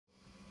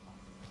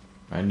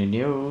Any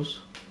news?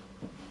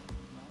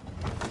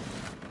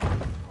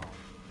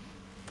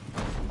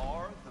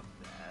 Are the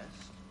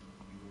best.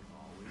 You have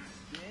always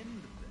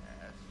been the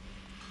best.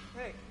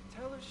 Hey,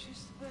 tell her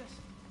she's the best.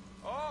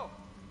 Oh,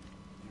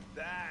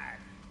 you're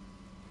back.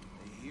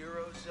 The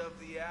heroes of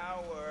the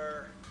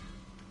hour.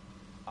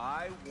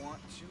 I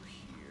want to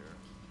hear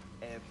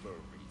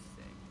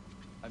everything.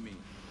 I mean,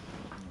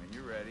 when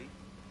you're ready,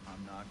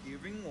 I'm not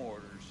giving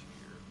orders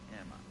here,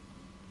 am I?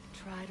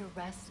 Try to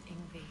rest,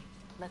 Ingvi.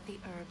 Let the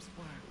herbs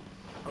work.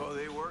 Oh,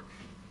 they work?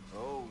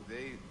 Oh,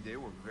 they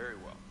work very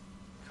well.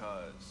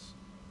 'Cause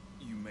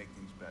you make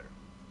things better.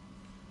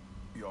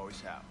 You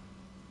always have.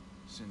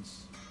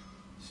 Since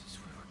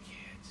we were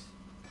kids.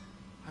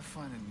 I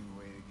find a new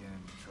way to get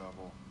into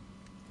trouble.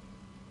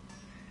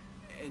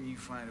 And you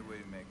find a way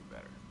to make it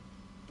better.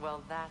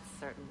 Well, that's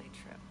certainly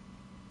true.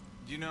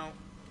 Do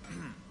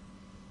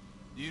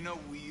you know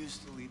we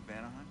used to lead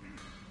Vanaheim?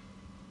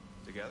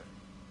 Together?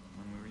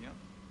 When we were young?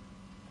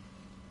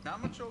 Not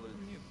much older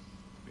than you,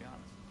 to be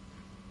honest.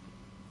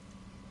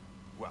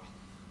 Well,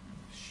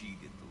 she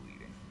did the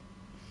leading.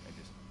 I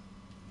just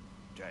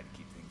tried to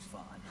keep things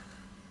fun.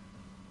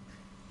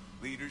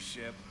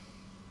 Leadership,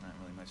 not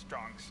really my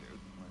strong suit,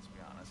 let's be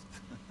honest.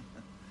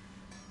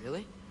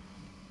 Really?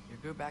 Your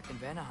group back in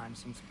Vanaheim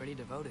seems pretty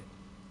devoted.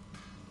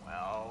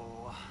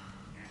 Well,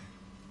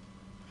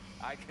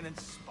 I can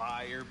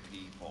inspire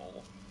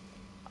people,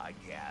 I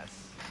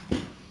guess.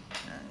 You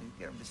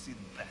get them to see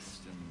the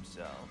best in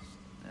themselves,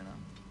 you know?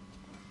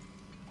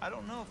 I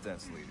don't know if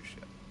that's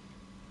leadership.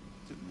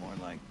 Is it more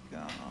like,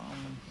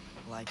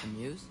 Like a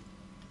muse?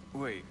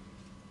 Wait.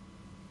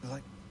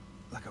 Like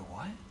a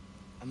what?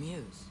 A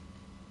muse.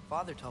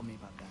 Father told me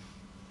about that.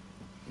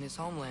 In his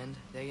homeland,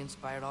 they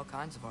inspired all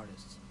kinds of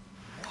artists.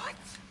 What?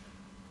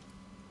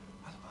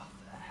 What about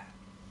that?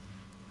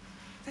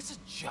 That's a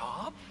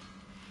job?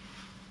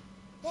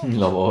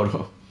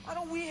 Lavoro. Why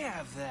don't we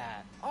have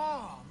that?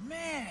 Oh,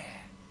 man.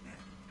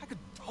 I could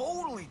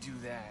totally do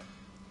that.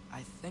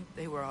 I think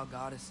they were all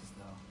goddesses,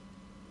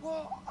 though.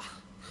 Well,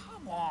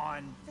 come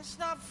on. That's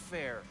not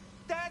fair.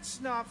 That's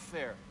not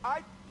fair.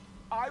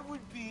 I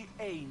would be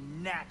a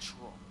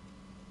natural.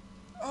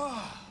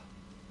 Oh.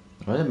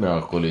 Ma sembra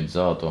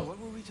alcolizzato. What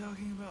were we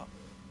talking about?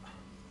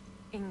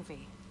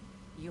 Ingvi,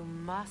 you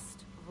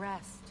must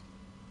rest.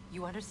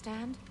 You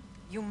understand?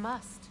 You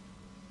must.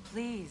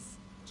 Please,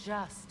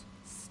 just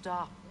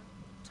stop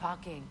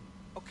talking.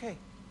 Okay,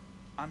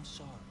 I'm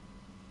sorry.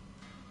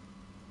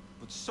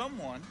 But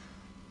someone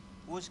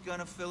was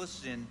gonna fill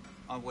us in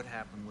on what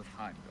happened with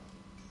Heimdall,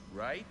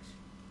 right?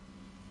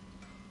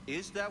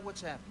 Is that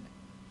what's happening?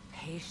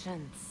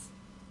 Patience.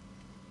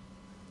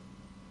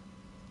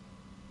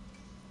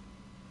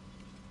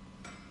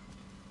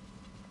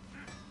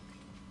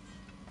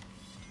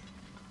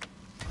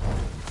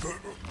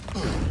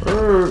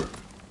 Would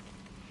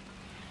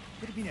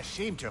have been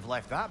ashamed to have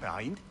left that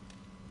behind.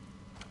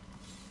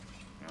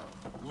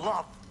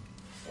 Love.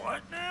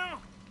 What now?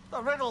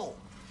 The riddle.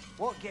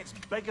 What gets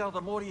bigger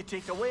the more you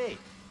take away?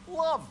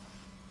 Love.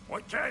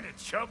 What kind of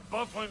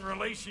chub-buffling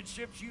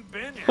relationships you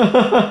been in?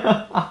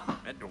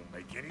 That don't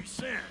make any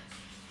sense.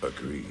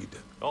 Agreed.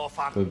 Oh,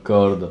 fam.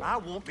 Concordo. I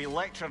won't be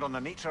lectured on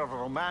the nature of a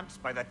romance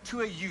by the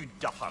two of you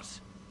duffers.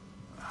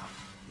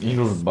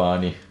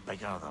 Inurbani.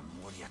 Bigger the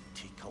more you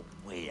take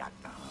away.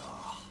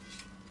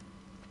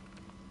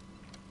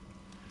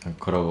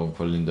 Ancora con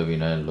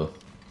quell'indovinello.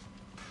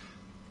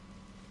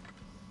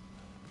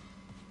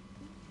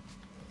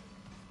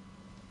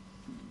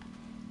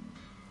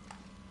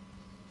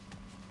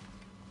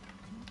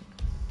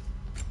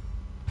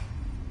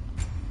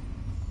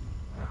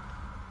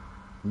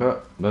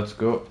 But let's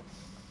go.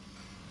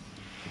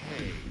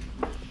 Hey,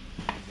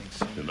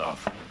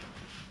 Enough.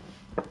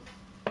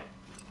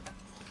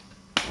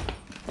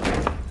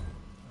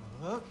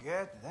 look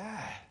at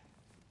that.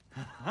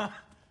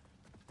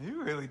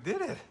 You really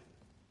did it.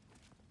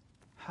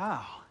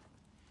 How,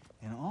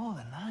 in all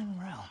the 9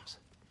 realms,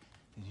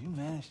 did you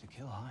manage to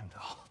kill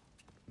Heimdall?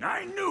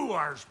 I knew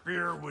our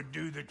spear would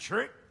do the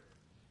trick.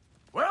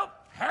 Well,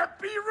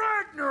 happy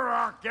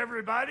Ragnarok,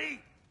 everybody.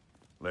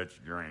 Let's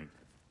drink.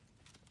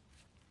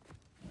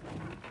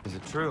 Is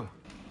it true?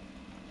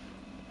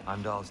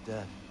 Heimdall's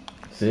dead.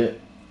 Sì.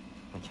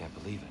 I can't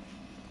believe it.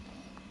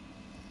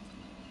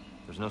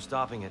 There's no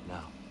stopping it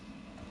now.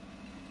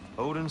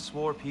 Odin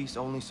swore peace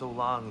only so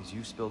long as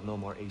you spilled no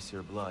more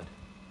Aesir blood.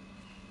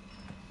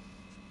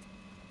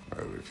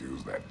 I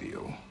refuse that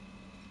deal.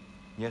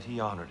 Yet he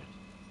honored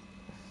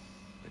it.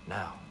 But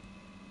now...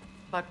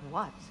 But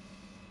what?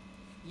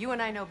 You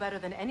and I know better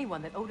than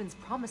anyone that Odin's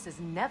promises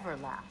never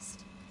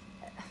last.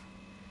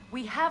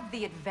 We have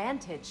the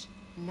advantage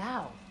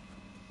now.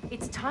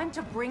 It's time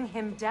to bring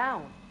him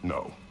down.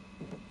 No.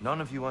 None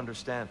of you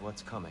understand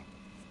what's coming.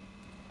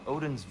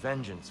 Odin's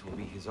vengeance will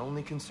be his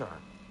only concern.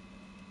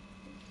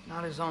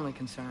 Not his only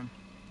concern.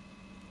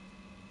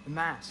 The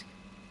mask.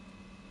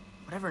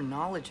 Whatever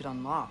knowledge it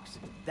unlocks,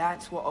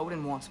 that's what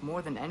Odin wants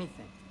more than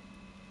anything.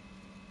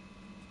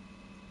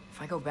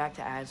 If I go back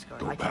to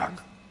Asgard, Go I back.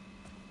 can...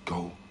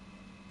 Go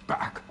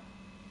back.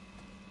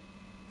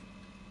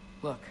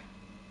 Look,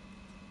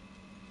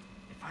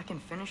 if I can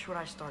finish what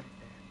I started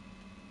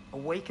there,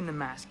 awaken the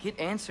mask, get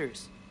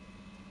answers,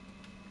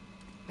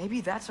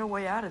 maybe that's our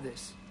way out of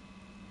this.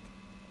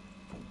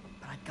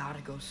 But I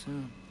gotta go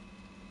soon,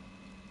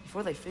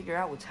 before they figure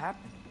out what's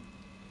happening.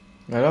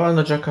 Ma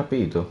l'avevano già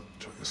capito.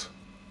 Atreus,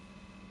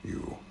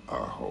 you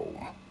are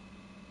home.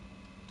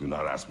 Do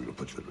not ask me to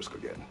put you at risk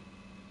again.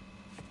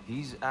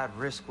 He's at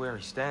risk where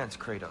he stands,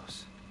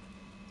 Kratos.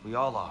 We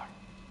all are.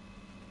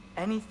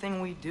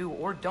 Anything we do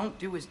or don't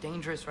do is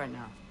dangerous right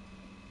now.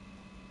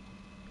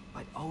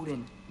 But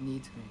Odin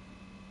needs me.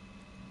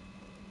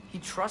 He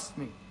trusts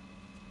me.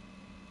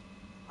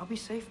 I'll be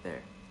safe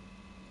there.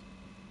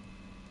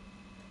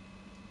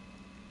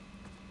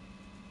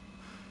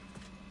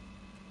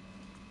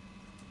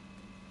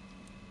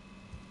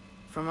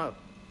 From a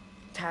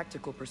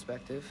tactical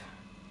perspective,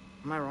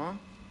 am I wrong?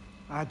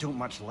 I don't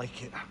much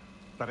like it,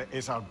 but it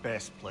is our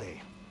best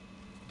play.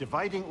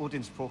 Dividing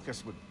Odin's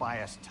focus would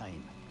buy us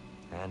time.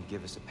 And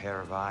give us a pair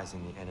of eyes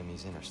in the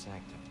enemy's inner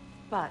sanctum.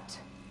 But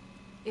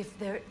if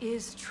there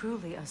is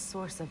truly a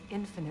source of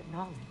infinite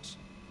knowledge,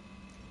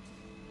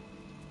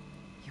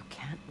 you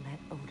can't let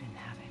Odin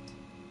have it.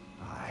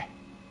 Aye.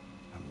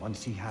 And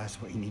once he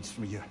has what he needs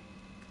from you,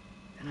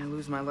 Then I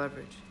lose my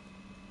leverage.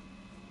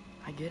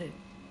 I get it.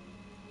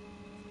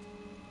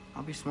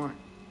 I'll be smart.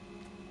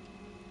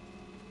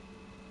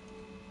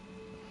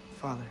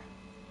 Father,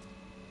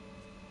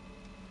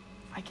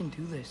 I can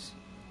do this.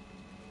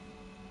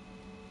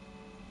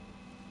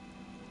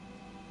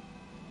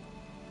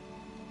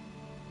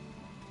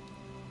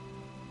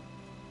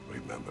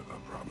 Remember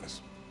the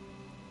promise.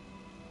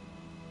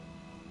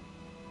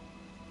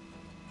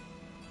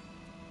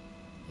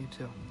 You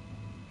too.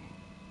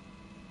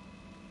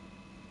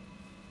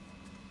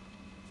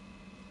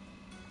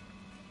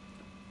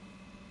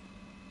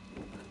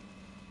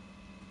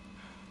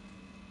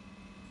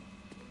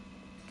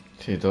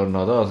 Si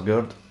torna ad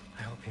Asgard.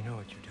 I hope you know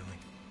what you're doing.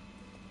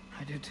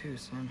 I do too,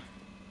 Sim.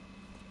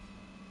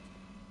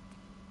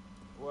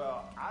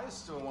 Well, I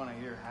still want to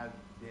hear how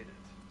you did it.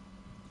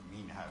 I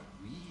mean, how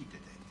we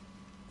did it.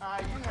 Ah,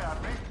 you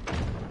heard me.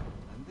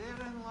 And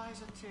therein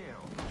lies a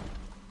tale.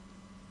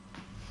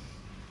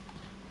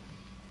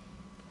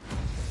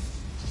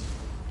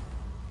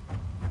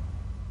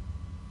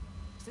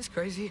 Is this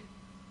crazy?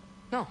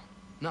 No,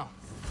 no.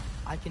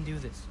 I can do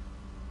this.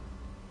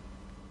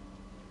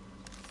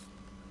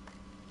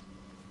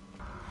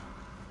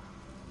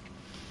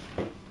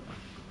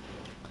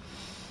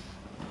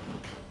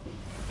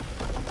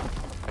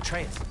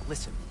 Atreus,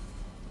 listen.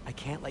 I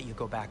can't let you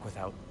go back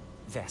without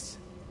this.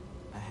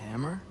 A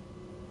hammer?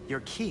 Your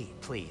key,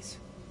 please.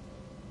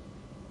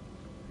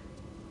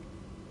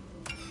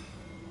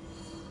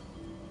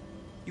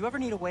 You ever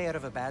need a way out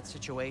of a bad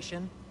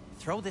situation?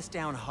 Throw this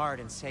down hard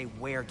and say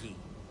wergi.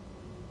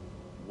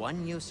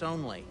 One use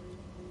only.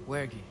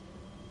 Wergi.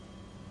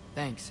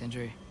 Thanks,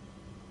 Sindri.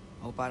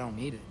 Hope I don't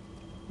need it.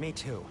 Me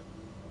too.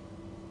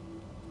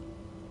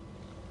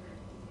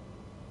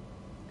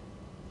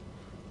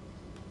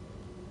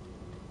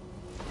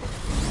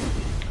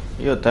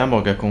 Io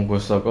temo che con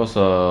questa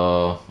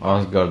cosa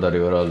Asgard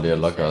arriverà lì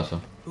alla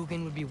casa.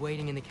 Hugin would be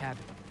waiting in the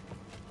cabin.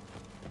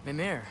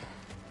 Mimir,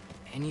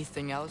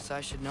 anything else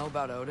I should know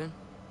about Odin?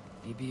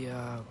 Maybe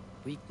a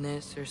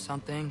weakness or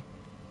something?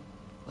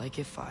 Like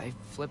if I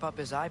flip up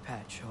his eye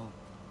patch, he'll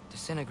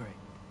disintegrate.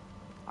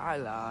 Aye,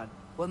 lad.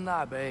 Wouldn't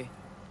that be?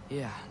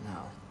 Yeah,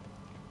 no.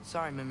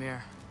 Sorry,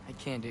 Mimir. I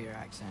can't do your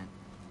accent.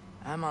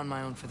 I'm on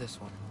my own for this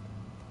one.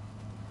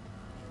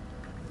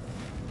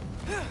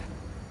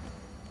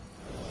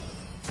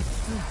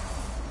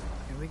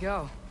 Here we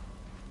go.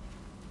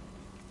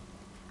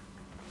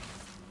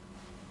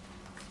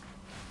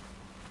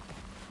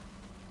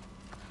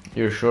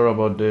 You're sure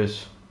about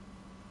this?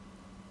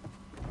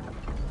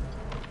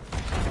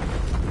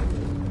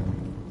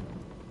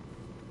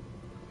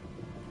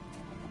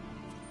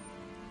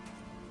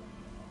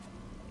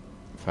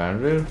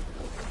 Fenrir?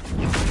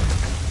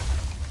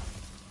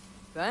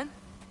 Ben?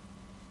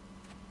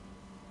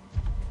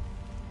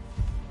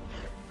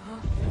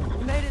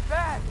 You made it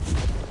back!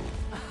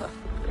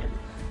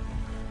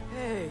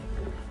 Hey.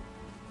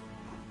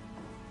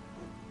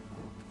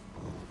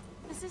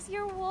 Is this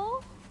your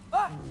wolf?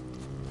 Ah!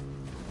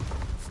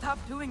 Stop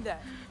doing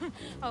that.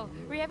 Oh,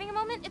 were you having a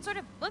moment? It sort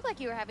of looked like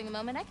you were having a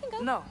moment. I can go.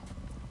 No.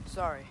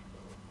 Sorry.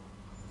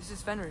 This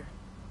is Fenrir.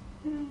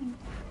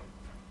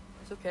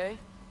 It's okay,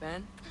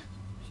 Ben.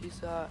 She's,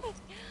 So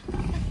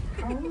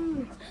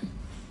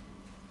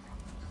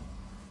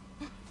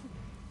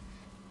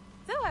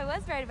I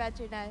was right about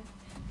your knife.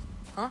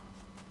 Huh?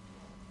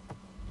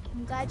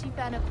 I'm glad you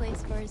found a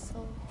place for his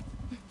soul.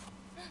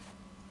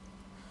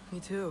 Me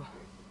too.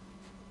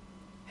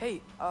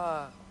 Hey,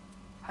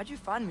 how'd you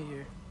find me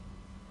here?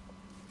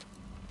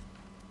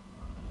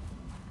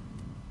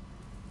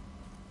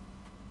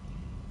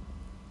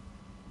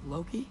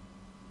 Loki?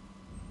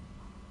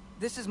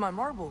 This is my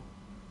marble.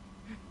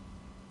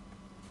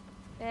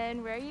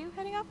 And where are you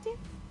heading off to?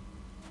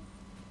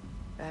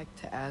 Back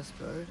to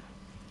Asgard.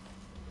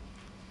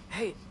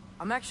 Hey,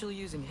 I'm actually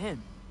using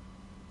him.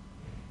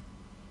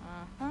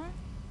 Uh-huh.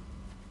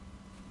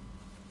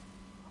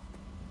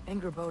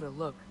 Angerboda,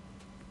 look.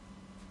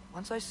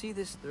 Once I see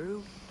this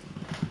through,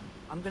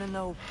 I'm gonna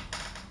know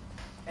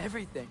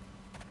everything.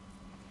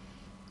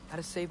 How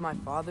to save my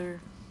father,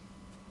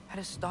 how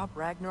to stop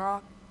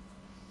Ragnarok,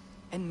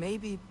 and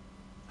maybe,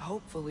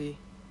 hopefully,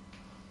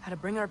 how to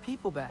bring our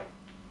people back.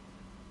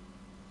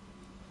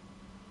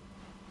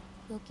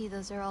 Loki,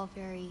 those are all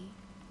very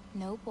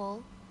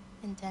noble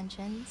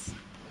intentions.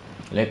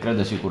 Lei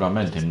crede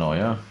sicuramente in noi,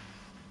 eh?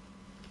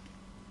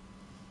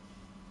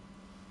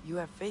 You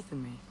have faith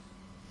in me,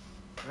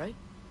 right?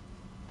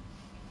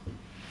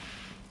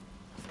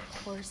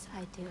 Of course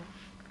I do.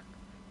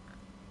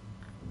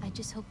 I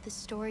just hope the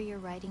story you're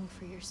writing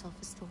for yourself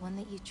is the one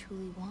that you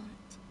truly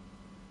want.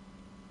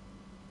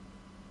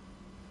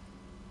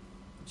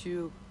 Would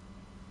you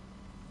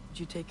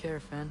take care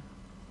of Finn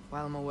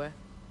while I'm away?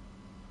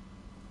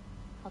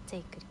 I'll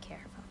take good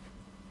care of him.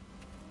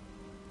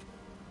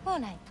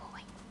 Won't I, boy?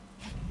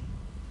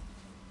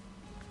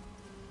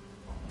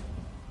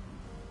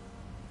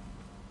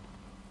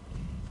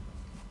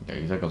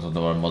 Chissà cosa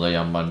dovremmo dargli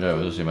a mangiare,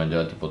 questo si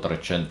mangiava tipo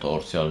 300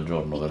 orsi al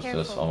giorno per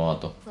essere Careful,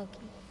 sfamato.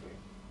 Loki.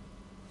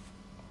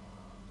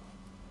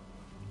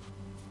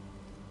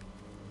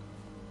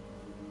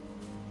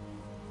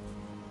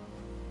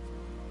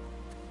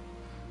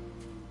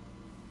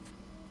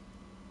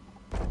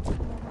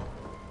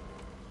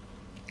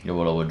 Io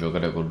volevo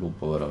giocare col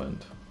lupo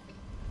veramente.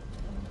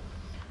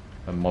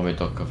 E mo mi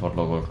tocca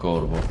farlo col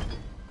corvo.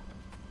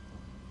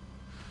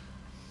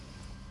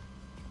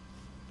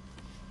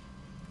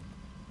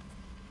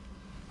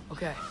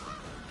 Okay.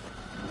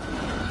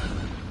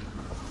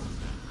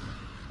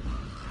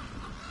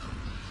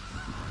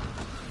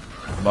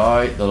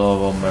 Vai, the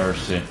love of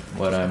mercy.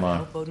 Where am I?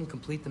 Help Odin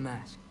complete the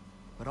mask,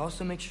 but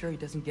also make sure he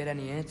doesn't get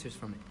any answers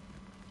from it.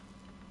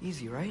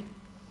 Easy, right?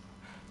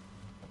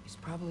 He's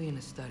probably in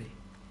a study.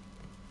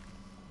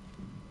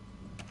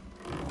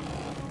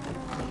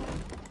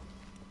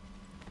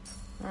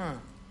 Huh.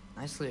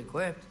 Nicely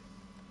equipped.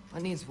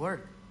 What needs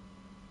work?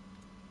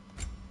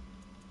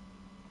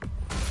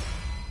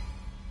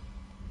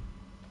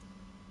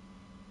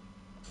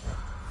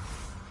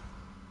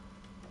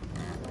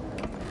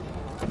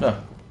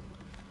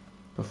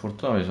 Per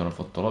fortuna mi sono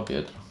fatto la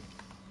pietra.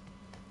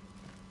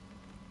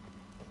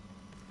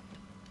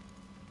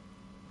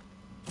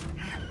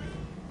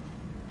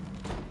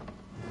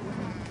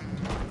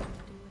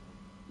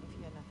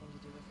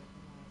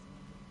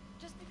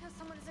 Just because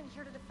someone isn't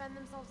here to defend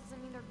themselves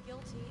doesn't mean they're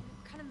guilty.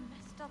 Kind of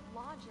messed up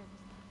logic.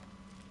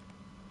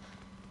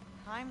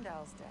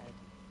 Heimdall's dead.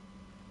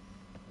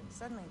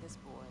 Suddenly this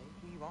boy,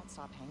 who you won't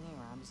stop hanging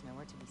around, is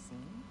nowhere to be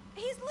seen?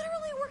 He's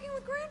literally working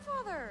with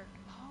grandfather!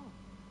 Oh.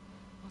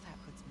 Well, that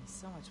puts me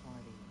so much more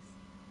at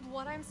ease.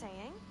 What I'm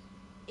saying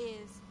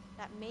is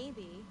that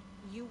maybe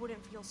you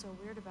wouldn't feel so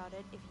weird about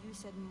it if you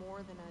said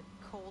more than a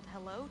cold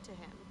hello to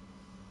him.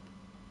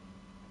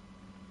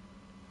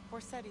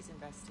 Forseti's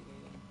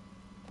investigating,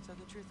 so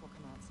the truth will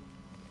come out soon.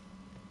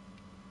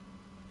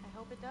 I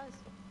hope it does.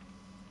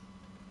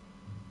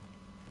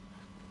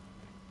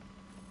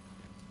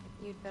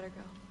 You'd better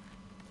go.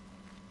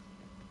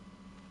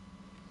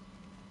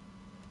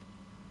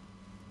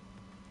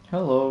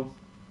 Hello.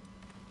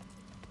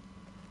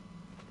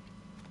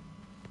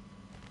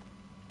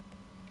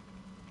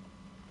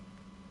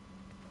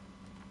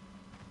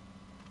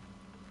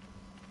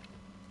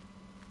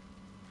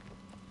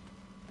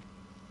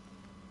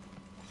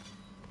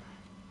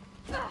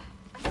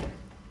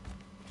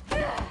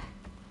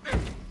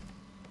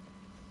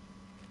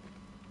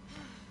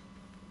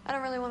 I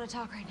don't really want to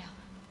talk right now.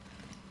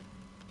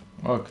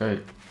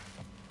 Ok.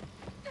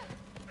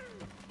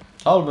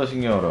 Salve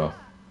signora.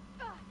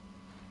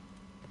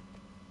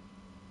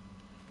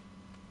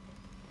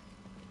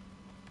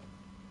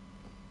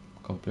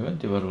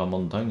 Complimenti per la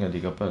montagna di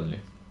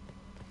capelli.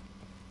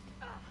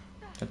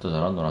 Certo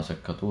saranno una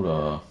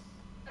seccatura.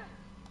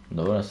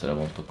 Devono essere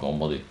molto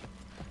comodi.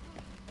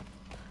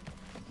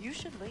 You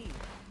should leave.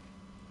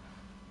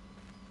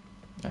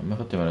 Ma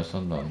infatti me ne sto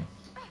andando.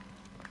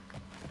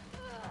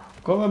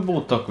 Come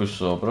butta qui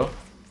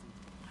sopra?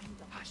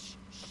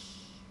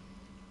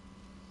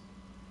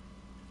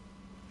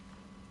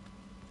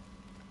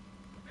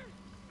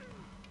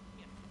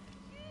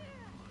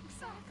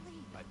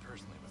 I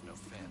personally was no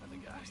fan of the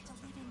guy.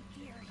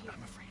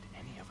 I'm afraid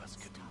any of us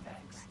could do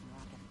that.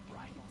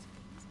 Right.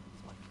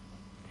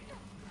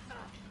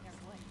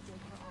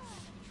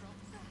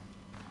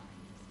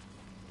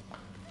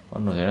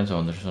 Fanno silenzio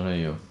quando ci sono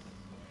io.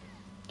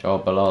 Ciao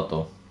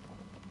pelato.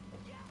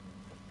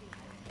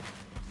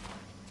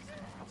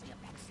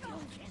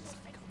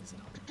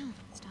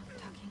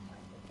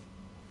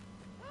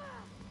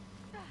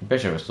 Mi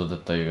piace questo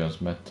dettaglio che non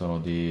smettono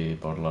di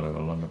parlare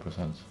con la mia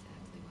presenza.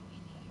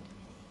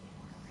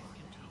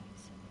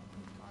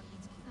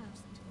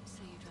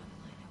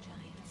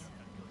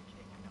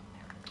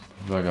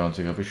 Guarda che non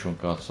si capisce un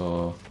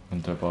cazzo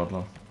mentre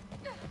parlano.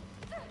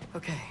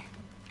 Okay.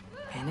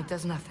 Panic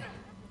does nothing.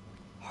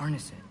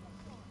 Harness it.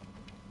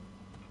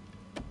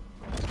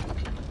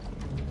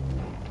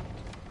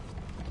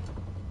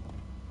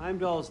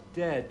 Heimdall's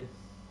dead.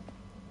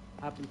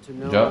 Happen to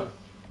know Già.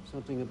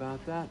 something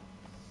about that?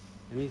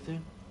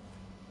 Anything?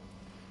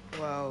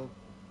 Well,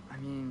 I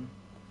mean,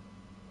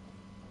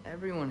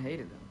 everyone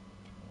hated him.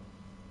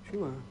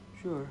 Sure,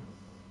 sure.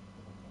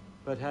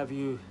 But have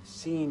you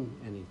seen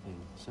anything?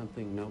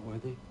 Something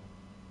noteworthy?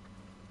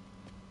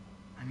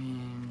 I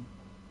mean,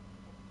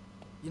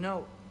 you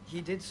know,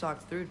 he did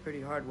sock through it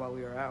pretty hard while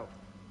we were out.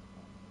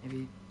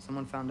 Maybe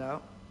someone found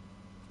out?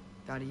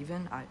 Got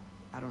even? I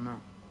don't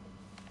know.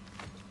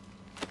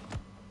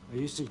 Are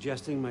you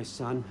suggesting my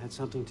son had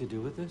something to do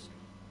with this?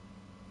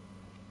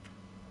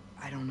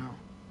 I don't know.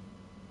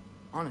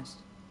 Honest.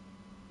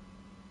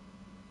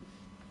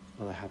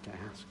 Well, I have to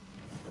ask.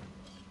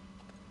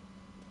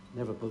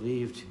 Never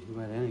believed you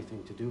had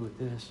anything to do with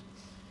this.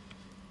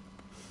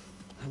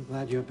 I'm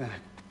glad you're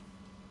back.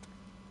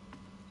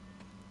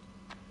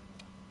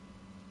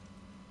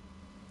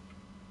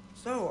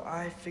 So,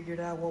 I figured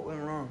out what went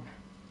wrong.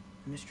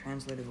 I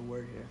mistranslated a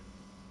word here.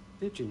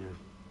 Did you now?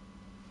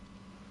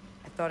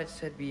 I thought it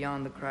said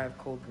beyond the cry of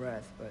cold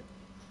breath, but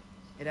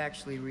it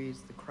actually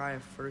reads the cry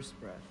of first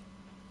breath.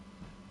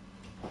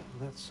 Well,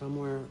 that's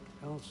somewhere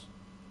else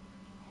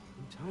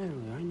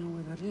entirely. I know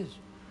where that is.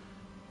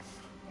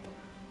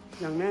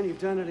 Young man, you've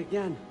done it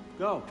again.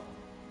 Go.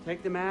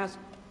 Take the mask,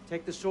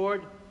 take the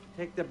sword,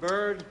 take the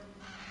bird.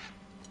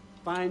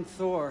 Find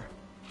Thor.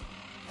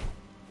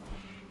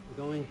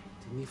 We're going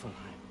to Niflheim.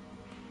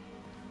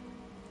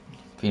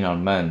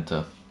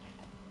 Finalmente.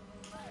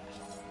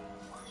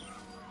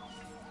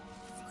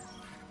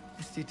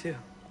 Missed you too.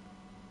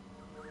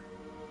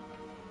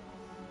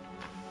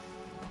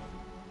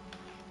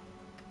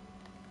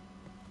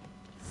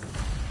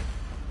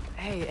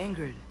 Hey,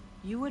 Ingrid,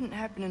 you wouldn't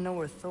happen to know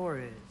where Thor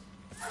is?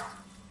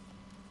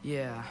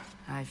 Yeah,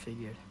 I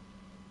figured.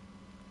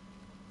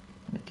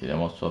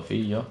 Chiediamo a suo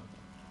figlio.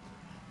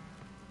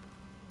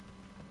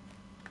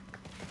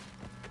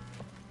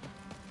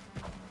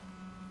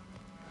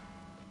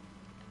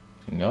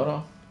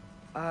 Signora?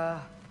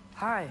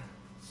 Hi,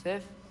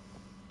 Sif.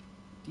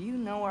 Do you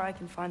know where I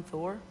can find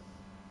Thor?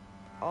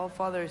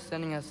 Allfather is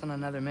sending us on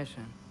another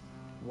mission.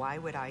 Why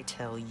would I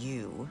tell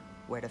you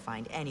where to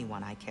find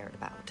anyone I cared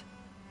about?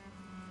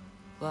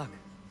 Look,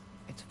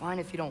 it's fine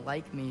if you don't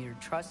like me or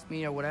trust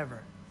me or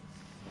whatever.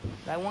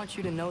 But I want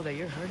you to know that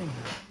you're hurting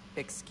her.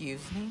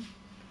 Excuse me?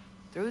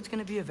 Thrud's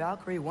gonna be a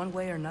Valkyrie one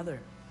way or another.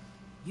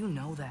 You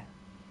know that.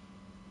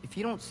 If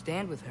you don't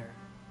stand with her,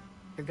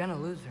 you're gonna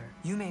lose her.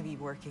 You may be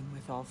working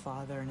with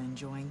Allfather and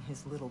enjoying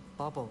his little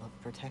bubble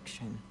of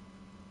protection.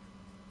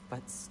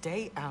 But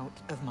stay out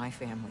of my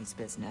family's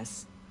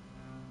business.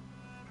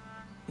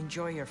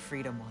 Enjoy your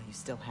freedom while you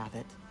still have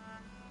it.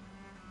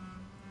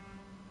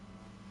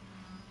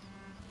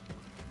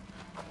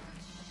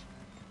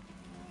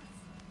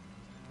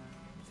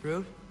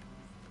 Thrud?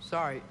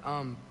 Sorry,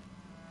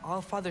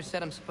 Allfather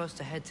said I'm supposed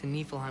to head to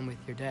Niflheim with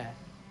your dad.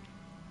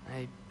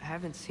 I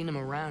haven't seen him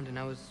around, and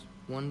I was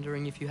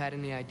wondering if you had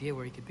any idea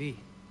where he could be.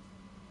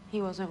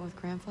 He wasn't with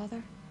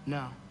Grandfather?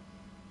 No.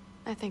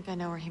 I think I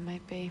know where he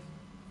might be.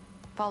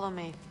 Follow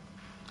me.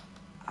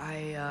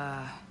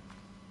 I,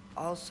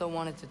 also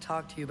wanted to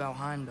talk to you about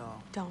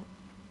Heimdall. Don't.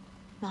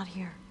 Not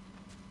here.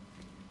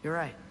 You're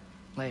right.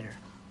 Later.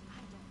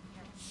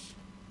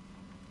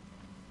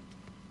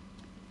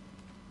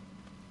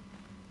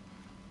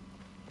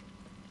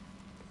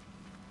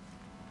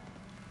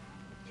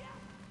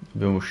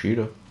 Dobbiamo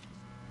uscire.